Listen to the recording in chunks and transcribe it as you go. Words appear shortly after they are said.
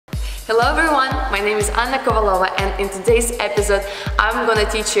Hello everyone, my name is Anna Kovalova, and in today's episode I'm gonna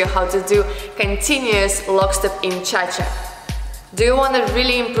teach you how to do continuous lockstep in cha-cha. Do you want to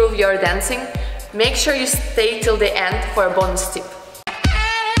really improve your dancing? Make sure you stay till the end for a bonus tip.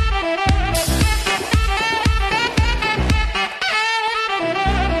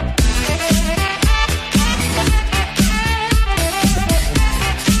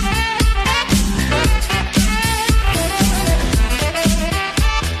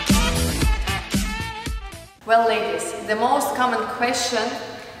 Well ladies, the most common question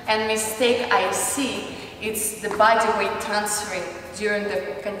and mistake I see is the body weight transferring during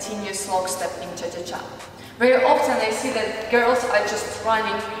the continuous lockstep in cha-cha-cha. Very often I see that girls are just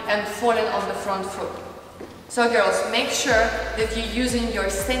running and falling on the front foot. So girls, make sure that you're using your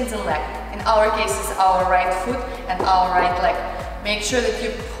standing leg, in our case it's our right foot and our right leg. Make sure that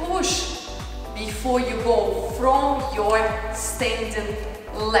you push before you go from your standing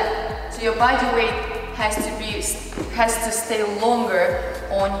leg. So your body weight has to stay longer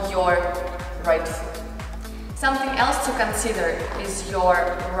on your right foot. Something else to consider is your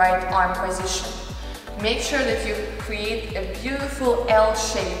right arm position. Make sure that you create a beautiful L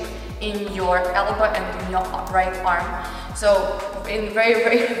shape in your elbow and in your right arm. So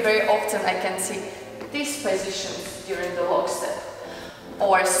very often I can see these positions during the lockstep.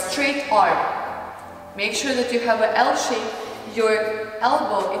 Or straight arm. Make sure that you have an L shape. Your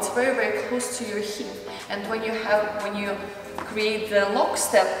elbow, it's very close to your hip, and when you create the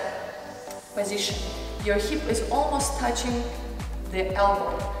lockstep position, your hip is almost touching the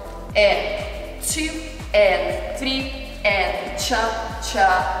elbow. And 2 and 3 and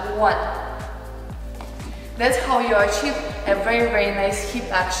cha-cha 1. That's how you achieve a very nice hip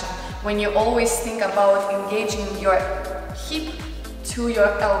action, when you always think about engaging your hip to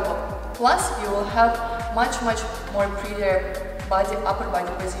your elbow. Plus you will have much more prettier upper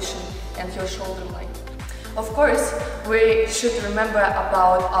body position and your shoulder line. Of course, we should remember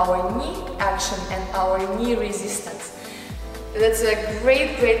about our knee action and our knee resistance. That's a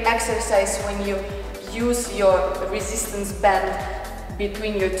great exercise when you use your resistance band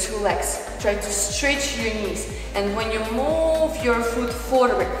between your two legs. Try to stretch your knees, and when you move your foot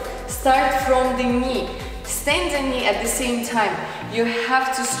forward, start from the knee. Stand the knee at the same time. You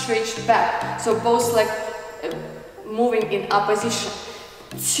have to stretch back, so both legs moving in opposition.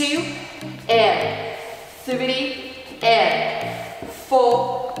 2 and 3 and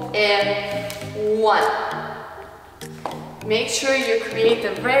 4 and 1. Make sure you create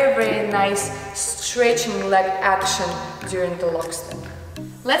a very nice stretching leg action during the lockstep.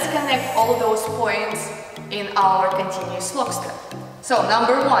 Let's connect all those points in our continuous lockstep. So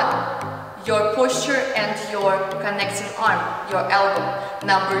number 1, your posture and your connecting arm, your elbow.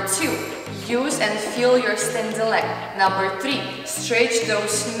 Number 2, use and feel your standing leg. Number 3, stretch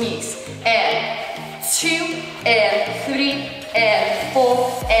those knees. And 2 and 3 and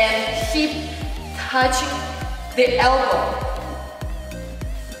 4 and hip touching the elbow.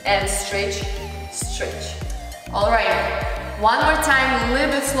 And stretch. Alright, one more time, a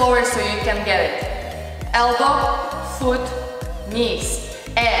little bit slower so you can get it. Elbow, foot, knees.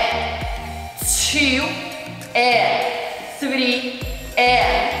 And 2 and 3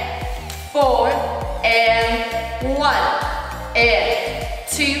 and 4 and 1 and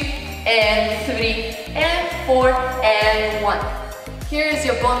 2 and 3 and 4 and 1. Here is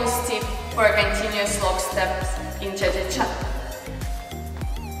your bonus tip for continuous lock steps in cha-cha-cha.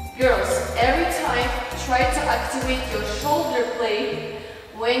 Girls, every time try to activate your shoulder blade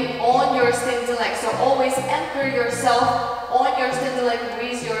when on your standing leg. So always anchor yourself on your standing leg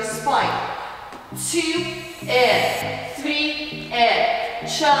with your spine. 2 and 3 and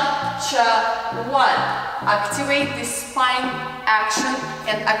cha-cha 1. Activate the spine action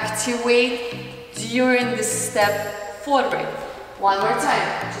and activate during the step forward. One more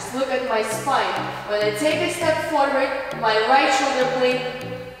time, just look at my spine. When I take a step forward, my right shoulder blade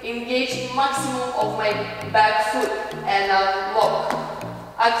engage maximum of my back foot and I'll lock.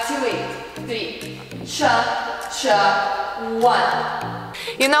 Activate. 3, cha-cha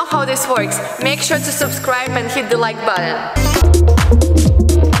 1. You know how this works. Make sure to subscribe and hit the like button.